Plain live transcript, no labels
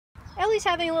Ellie's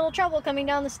having a little trouble coming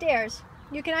down the stairs.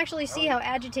 You can actually see how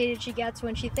agitated she gets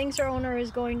when she thinks her owner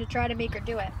is going to try to make her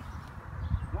do it.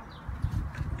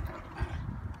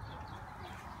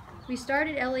 We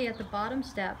started Ellie at the bottom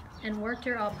step and worked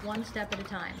her up one step at a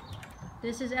time.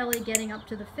 This is Ellie getting up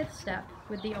to the 5th step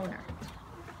with the owner.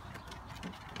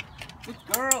 Good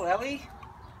girl, Ellie.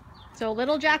 So a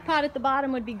little jackpot at the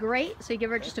bottom would be great. So you give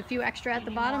her just a few extra at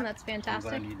the bottom. That's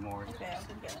fantastic. I'm gonna need more. Okay,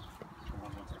 I'll get it.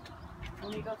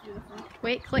 Let me go through the front.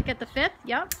 Wait, click at the 5th.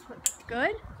 Yep.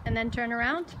 Good. And then turn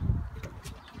around.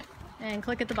 And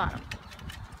click at the bottom.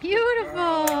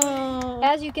 Beautiful!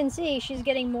 As you can see, she's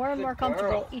getting more and more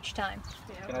comfortable each time.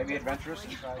 Can I be adventurous?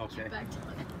 Okay.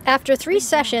 After 3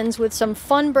 sessions with some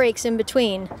fun breaks in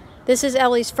between, this is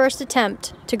Ellie's first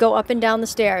attempt to go up and down the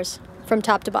stairs from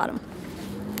top to bottom.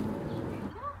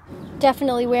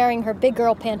 Definitely wearing her big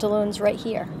girl pantaloons right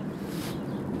here.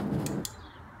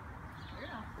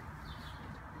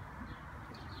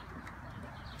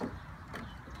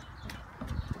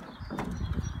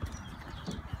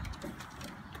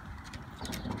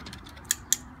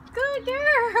 Good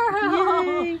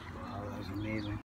girl! Yay.